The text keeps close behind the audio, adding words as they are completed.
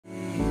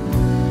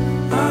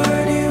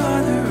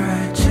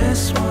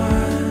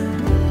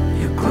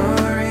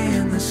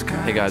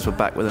Hey guys, we're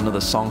back with another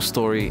song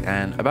story,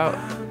 and about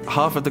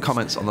half of the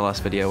comments on the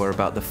last video were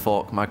about the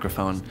fork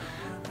microphone,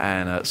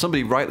 and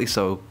somebody rightly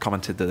so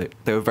commented that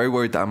they were very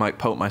worried that I might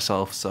poke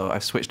myself, so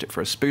I've switched it for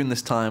a spoon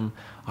this time.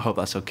 I hope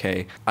that's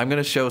okay. I'm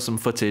going to show some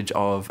footage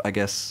of, I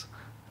guess,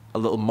 a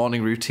little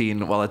morning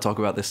routine while I talk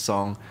about this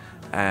song,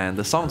 and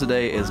the song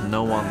today is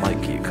No One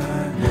Like You.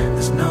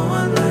 There's no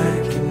one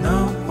like you,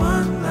 no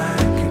one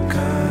like you,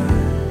 God.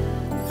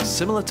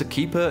 Similar to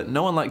Keeper,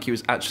 No One Like You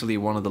is actually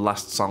one of the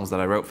last songs that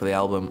I wrote for the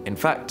album. In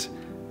fact,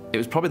 it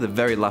was probably the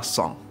very last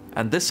song.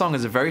 And this song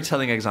is a very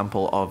telling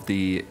example of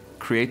the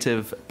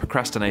creative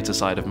procrastinator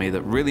side of me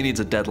that really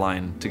needs a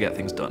deadline to get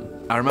things done.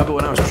 I remember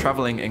when I was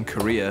traveling in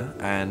Korea,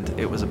 and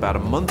it was about a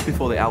month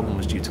before the album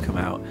was due to come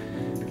out,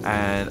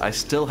 and I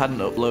still hadn't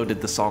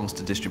uploaded the songs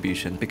to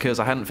distribution because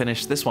I hadn't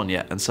finished this one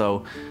yet. And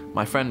so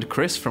my friend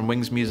Chris from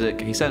Wings Music,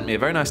 he sent me a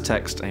very nice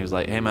text and he was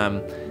like, hey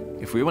man,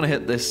 if we want to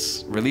hit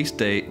this release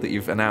date that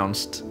you've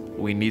announced,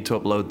 we need to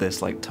upload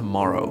this like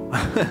tomorrow.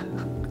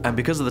 And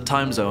because of the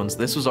time zones,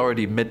 this was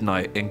already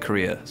midnight in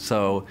Korea.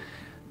 So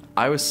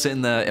I was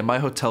sitting there in my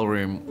hotel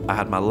room, I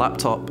had my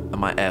laptop and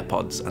my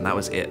AirPods, and that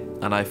was it.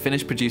 And I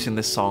finished producing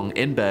this song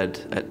in bed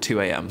at 2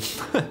 AM.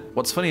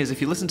 What's funny is if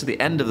you listen to the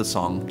end of the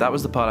song, that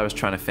was the part I was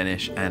trying to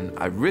finish, and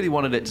I really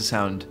wanted it to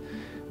sound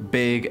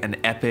big and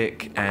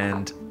epic,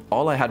 and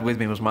all I had with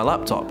me was my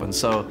laptop, and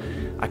so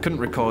I couldn't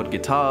record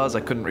guitars, I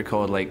couldn't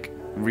record like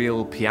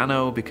real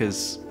piano,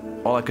 because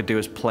all I could do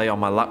was play on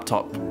my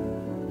laptop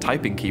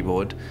typing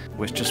keyboard,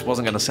 which just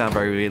wasn't going to sound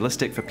very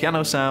realistic for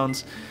piano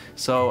sounds.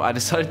 So I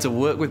decided to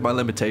work with my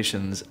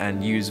limitations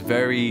and use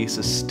very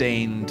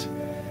sustained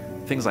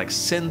things like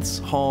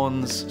synths,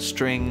 horns,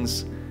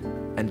 strings,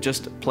 and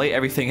just play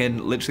everything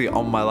in literally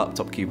on my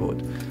laptop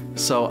keyboard.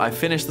 So I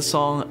finished the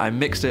song, I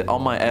mixed it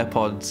on my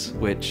AirPods,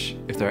 which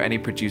if there are any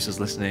producers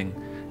listening,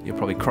 you're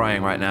probably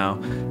crying right now,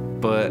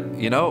 but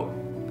you know,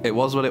 it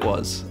was what it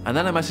was. And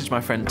then I messaged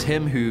my friend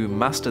Tim, who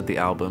mastered the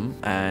album,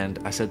 and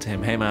I said to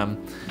him, hey man,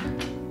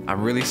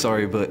 I'm really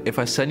sorry, but if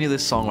I send you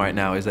this song right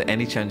now, is there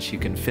any chance you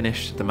can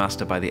finish the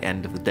master by the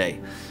end of the day?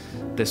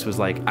 This was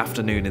like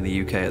afternoon in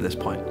the UK at this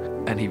point.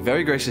 And he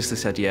very graciously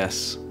said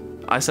yes.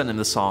 I sent him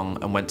the song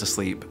and went to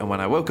sleep, and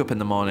when I woke up in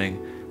the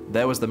morning,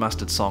 there was the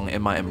mastered song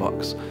in my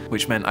inbox,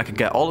 which meant I could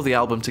get all of the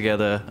album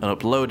together and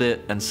upload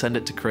it and send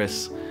it to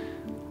Chris,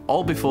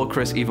 all before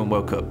Chris even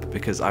woke up,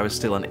 because I was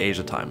still on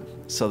Asia time.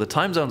 So the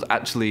time zones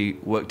actually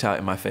worked out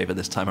in my favor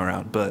this time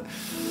around, but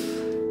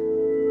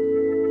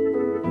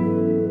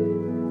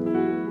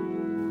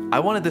I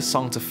wanted this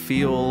song to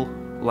feel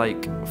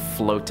like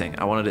floating.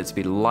 I wanted it to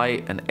be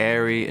light and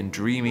airy and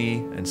dreamy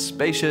and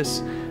spacious,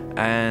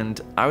 and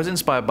I was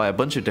inspired by a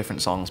bunch of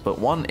different songs, but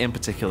one in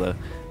particular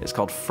is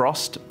called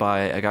Frost by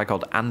a guy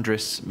called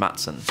Andris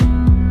Mattsson.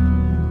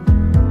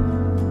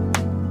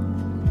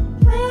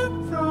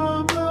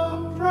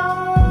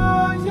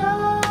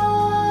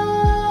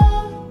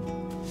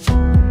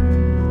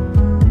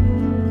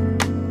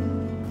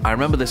 I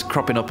remember this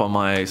cropping up on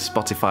my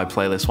Spotify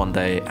playlist one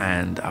day,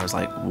 and I was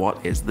like,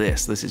 what is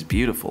this? This is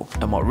beautiful.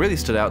 And what really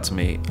stood out to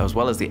me, as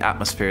well as the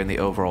atmosphere and the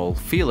overall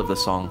feel of the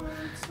song,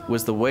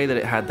 was the way that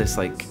it had this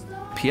like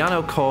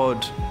piano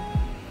chord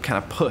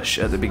kind of push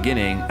at the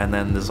beginning, and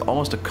then there's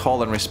almost a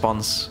call and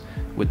response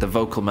with the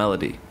vocal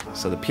melody.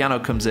 So the piano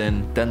comes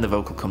in, then the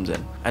vocal comes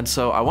in. And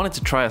so I wanted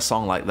to try a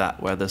song like that,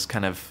 where there's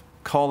kind of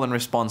call and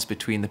response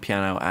between the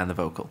piano and the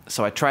vocal.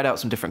 So I tried out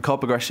some different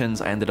chord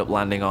progressions. I ended up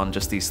landing on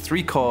just these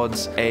three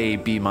chords, A,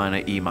 B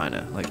minor, E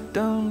minor, like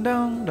dun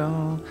dun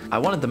dun. I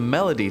wanted the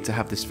melody to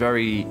have this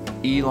very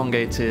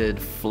elongated,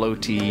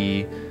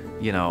 floaty,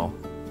 you know,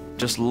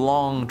 just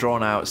long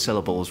drawn out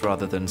syllables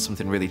rather than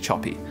something really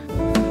choppy.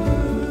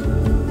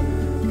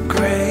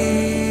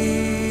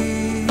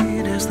 Great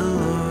is the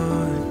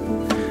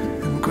Lord,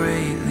 and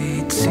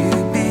greatly to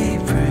be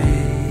praised.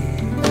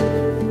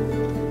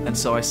 And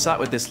so I sat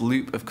with this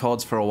loop of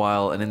chords for a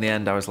while, and in the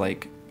end I was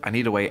like, I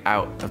need a way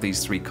out of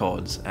these three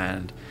chords,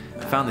 and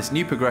I found this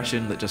new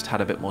progression that just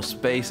had a bit more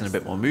space and a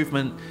bit more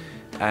movement.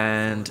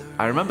 And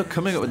I remember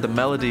coming up with the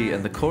melody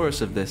and the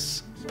chorus of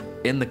this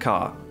in the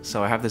car.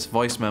 So I have this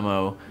voice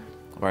memo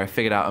where I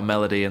figured out a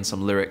melody and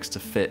some lyrics to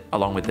fit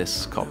along with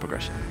this chord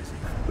progression.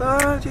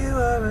 Lord, you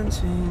are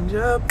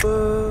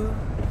unchangeable,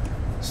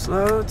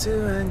 slow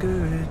to anger,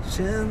 rich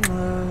in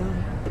love,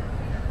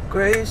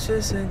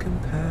 gracious and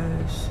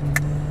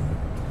compassionate.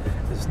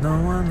 There's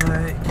no one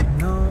like you,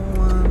 no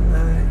one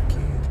like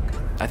you.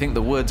 I think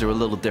the words are a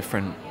little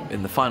different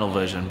in the final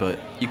version, but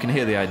you can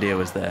hear the idea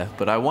was there.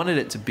 But I wanted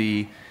it to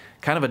be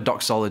kind of a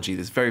doxology,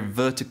 this very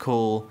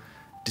vertical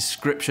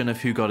description of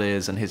who God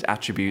is and his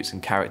attributes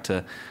and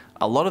character.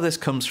 A lot of this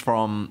comes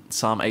from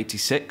Psalm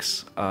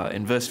 86.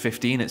 In verse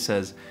 15 it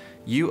says,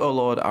 "You, O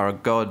Lord, are a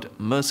God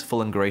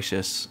merciful and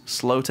gracious,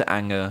 slow to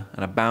anger,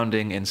 and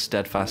abounding in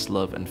steadfast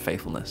love and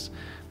faithfulness."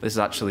 This is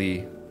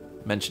actually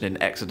mentioned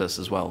in Exodus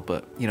as well,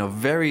 but you know,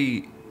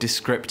 very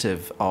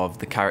descriptive of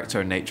the character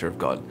and nature of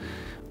God.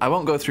 I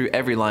won't go through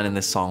every line in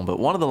this song, but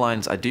one of the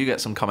lines I do get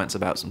some comments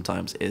about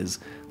sometimes is,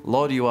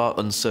 "Lord, you are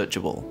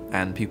unsearchable,"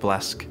 and people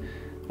ask,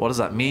 what does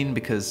that mean?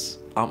 Because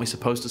Aren't we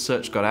supposed to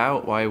search God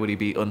out? Why would he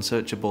be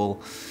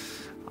unsearchable?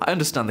 I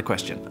understand the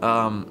question.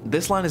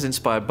 This line is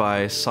inspired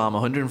by Psalm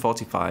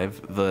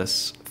 145,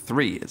 verse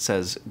 3. It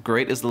says,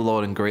 "Great is the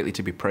Lord and greatly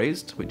to be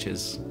praised," which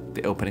is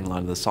the opening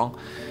line of the song.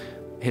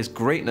 "His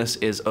greatness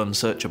is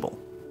unsearchable."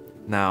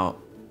 Now,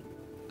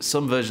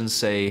 some versions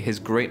say his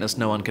greatness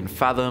no one can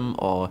fathom,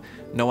 or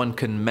no one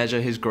can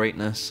measure his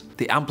greatness.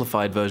 The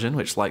Amplified version,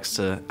 which likes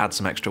to add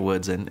some extra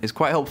words in, is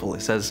quite helpful.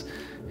 It says,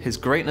 "His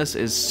greatness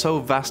is so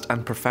vast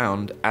and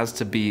profound as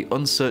to be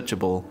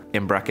unsearchable,"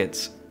 in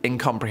brackets,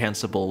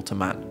 incomprehensible to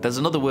man. There's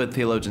another word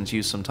theologians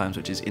use sometimes,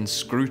 which is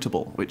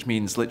inscrutable, which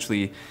means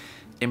literally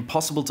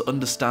impossible to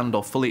understand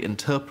or fully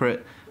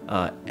interpret,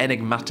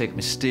 enigmatic,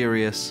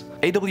 mysterious.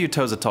 A.W.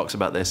 Tozer talks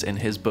about this in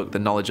his book, The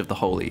Knowledge of the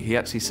Holy. He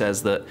actually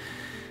says that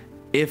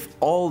if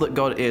all that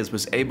God is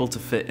was able to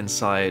fit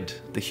inside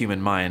the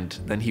human mind,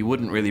 then he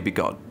wouldn't really be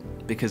God.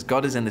 Because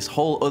God is in this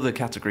whole other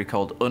category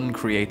called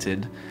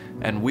uncreated,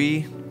 and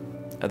we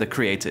are the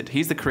created.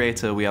 He's the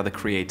creator, we are the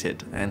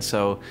created. And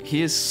so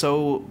he is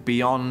so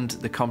beyond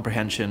the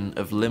comprehension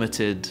of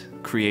limited,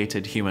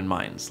 created human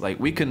minds. Like,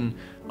 we can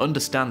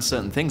understand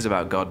certain things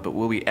about God, but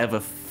will we ever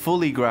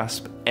fully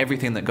grasp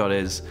everything that God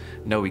is?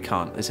 No, we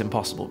can't. It's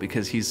impossible,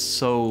 because he's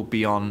so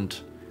beyond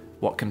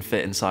what can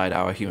fit inside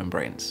our human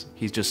brains.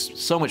 He's just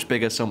so much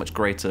bigger, so much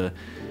greater,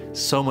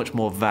 so much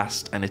more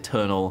vast and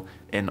eternal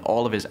in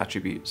all of his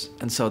attributes.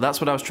 And so that's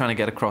what I was trying to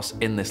get across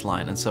in this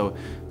line. And so,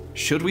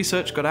 should we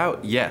search God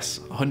out? Yes,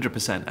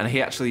 100%. And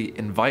he actually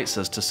invites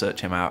us to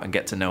search him out and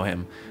get to know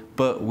him.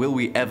 But will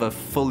we ever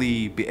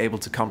fully be able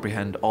to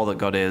comprehend all that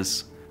God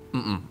is?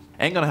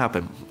 Ain't gonna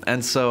happen.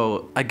 And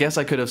so I guess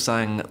I could have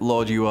sang,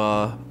 "Lord, you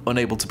are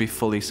unable to be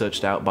fully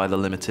searched out by the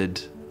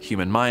limited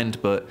human mind,"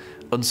 but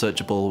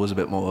unsearchable was a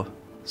bit more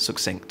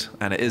succinct,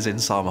 and it is in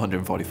Psalm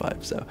 145.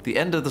 So the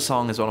end of the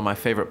song is one of my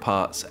favorite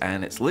parts,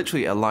 and it's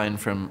literally a line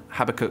from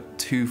Habakkuk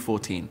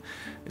 2:14.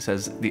 It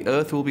says, "The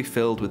earth will be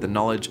filled with the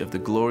knowledge of the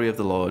glory of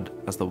the Lord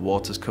as the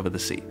waters cover the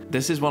sea."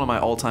 This is one of my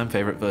all-time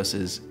favorite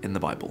verses in the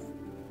Bible,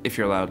 if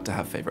you're allowed to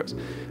have favorites.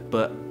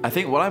 But I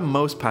think what I'm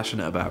most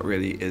passionate about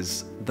really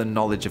is the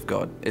knowledge of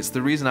God. It's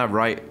the reason I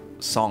write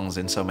songs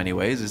in so many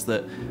ways, is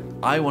that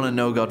I want to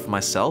know God for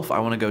myself. I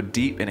want to go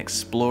deep in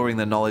exploring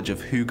the knowledge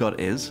of who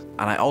God is,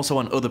 and I also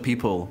want other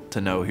people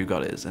to know who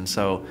God is. And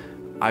so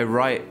I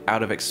write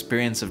out of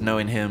experience of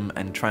knowing him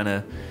and trying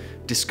to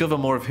discover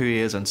more of who he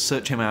is and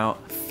search him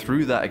out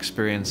through that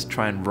experience,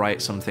 try and write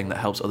something that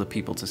helps other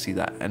people to see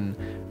that. And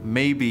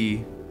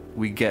maybe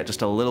we get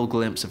just a little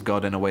glimpse of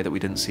God in a way that we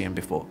didn't see him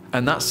before.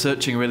 And that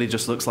searching really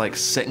just looks like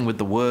sitting with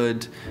the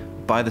Word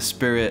by the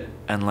Spirit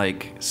and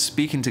like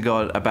speaking to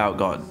God about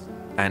God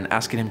and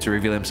asking him to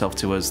reveal himself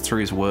to us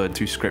through his Word,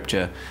 through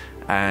Scripture.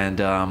 And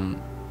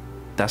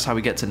that's how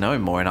we get to know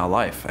him more in our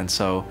life. And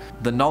so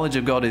the knowledge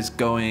of God is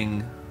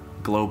going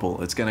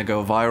global. It's going to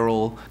go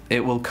viral.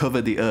 It will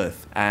cover the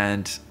earth.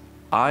 And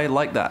I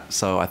like that,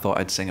 so I thought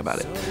I'd sing about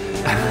it.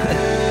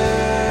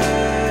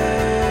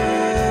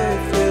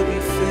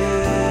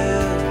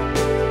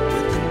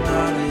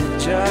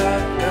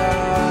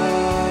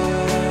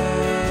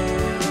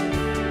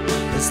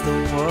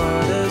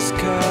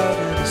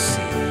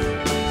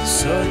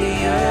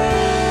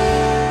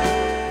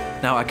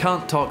 Now, I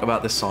can't talk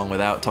about this song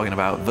without talking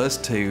about verse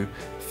 2,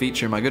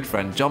 featuring my good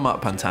friend John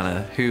Mark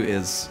Pantana, who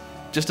is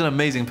just an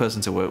amazing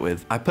person to work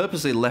with. I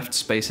purposely left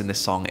space in this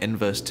song in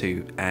verse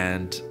 2,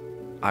 and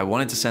I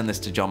wanted to send this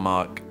to John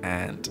Mark,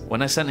 and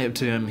when I sent it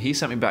to him, he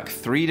sent me back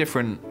 3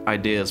 different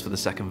ideas for the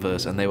second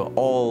verse, and they were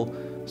all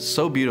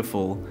so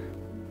beautiful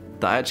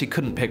that I actually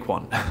couldn't pick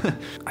one.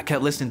 I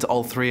kept listening to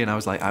all 3, and I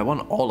was like, I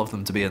want all of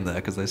them to be in there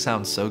because they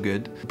sound so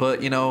good.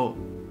 But you know,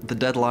 the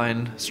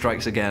deadline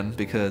strikes again,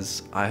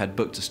 because I had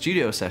booked a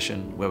studio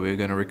session where we were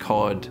going to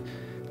record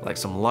like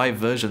some live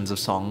versions of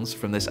songs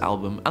from this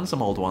album and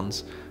some old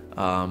ones,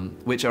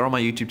 which are on my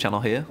YouTube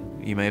channel here.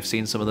 You may have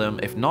seen some of them.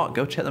 If not,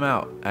 go check them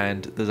out.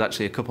 And there's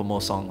actually a couple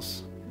more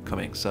songs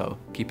coming, so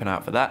keep an eye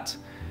out for that.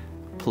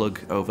 Plug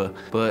over.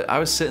 But I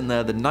was sitting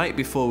there the night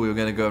before we were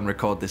going to go and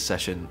record this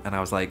session, and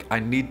I was like, I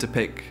need to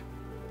pick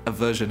a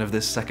version of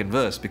this second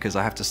verse because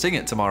I have to sing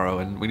it tomorrow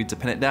and we need to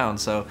pin it down.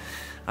 So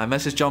I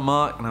messaged John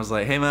Mark and I was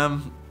like, hey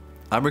man,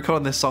 I'm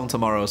recording this song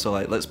tomorrow, so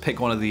like let's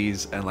pick one of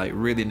these and like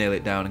really nail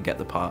it down and get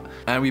the part.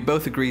 And we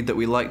both agreed that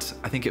we liked,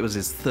 I think it was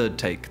his third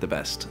take, the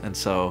best, and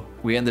so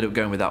we ended up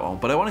going with that one.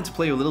 But I wanted to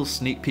play you a little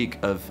sneak peek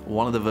of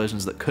one of the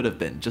versions that could have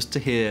been, just to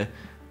hear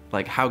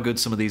like how good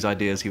some of these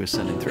ideas he was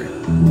sending through.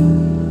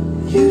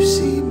 You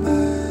see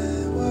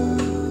my world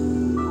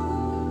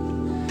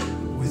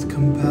with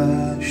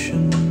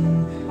compassion.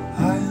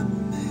 I am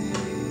amazed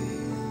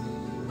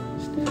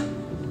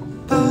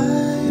by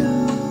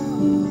your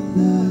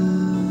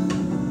love.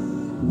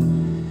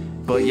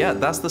 But yeah,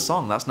 that's the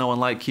song. That's No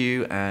One Like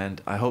You,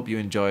 and I hope you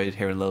enjoyed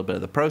hearing a little bit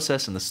of the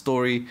process and the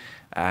story,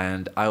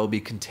 and I will be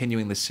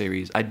continuing this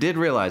series. I did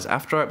realize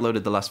after I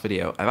uploaded the last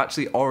video, I've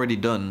actually already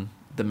done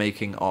the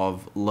making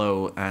of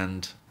Low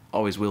and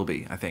Always Will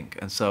Be, I think,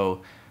 and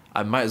so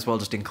I might as well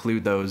just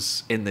include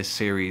those in this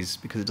series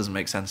because it doesn't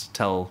make sense to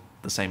tell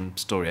the same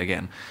story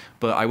again.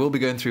 But I will be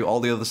going through all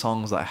the other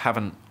songs that I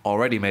haven't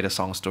already made a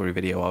song story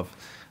video of.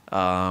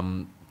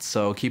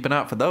 So keep an eye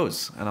out for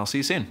those, and I'll see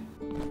you soon.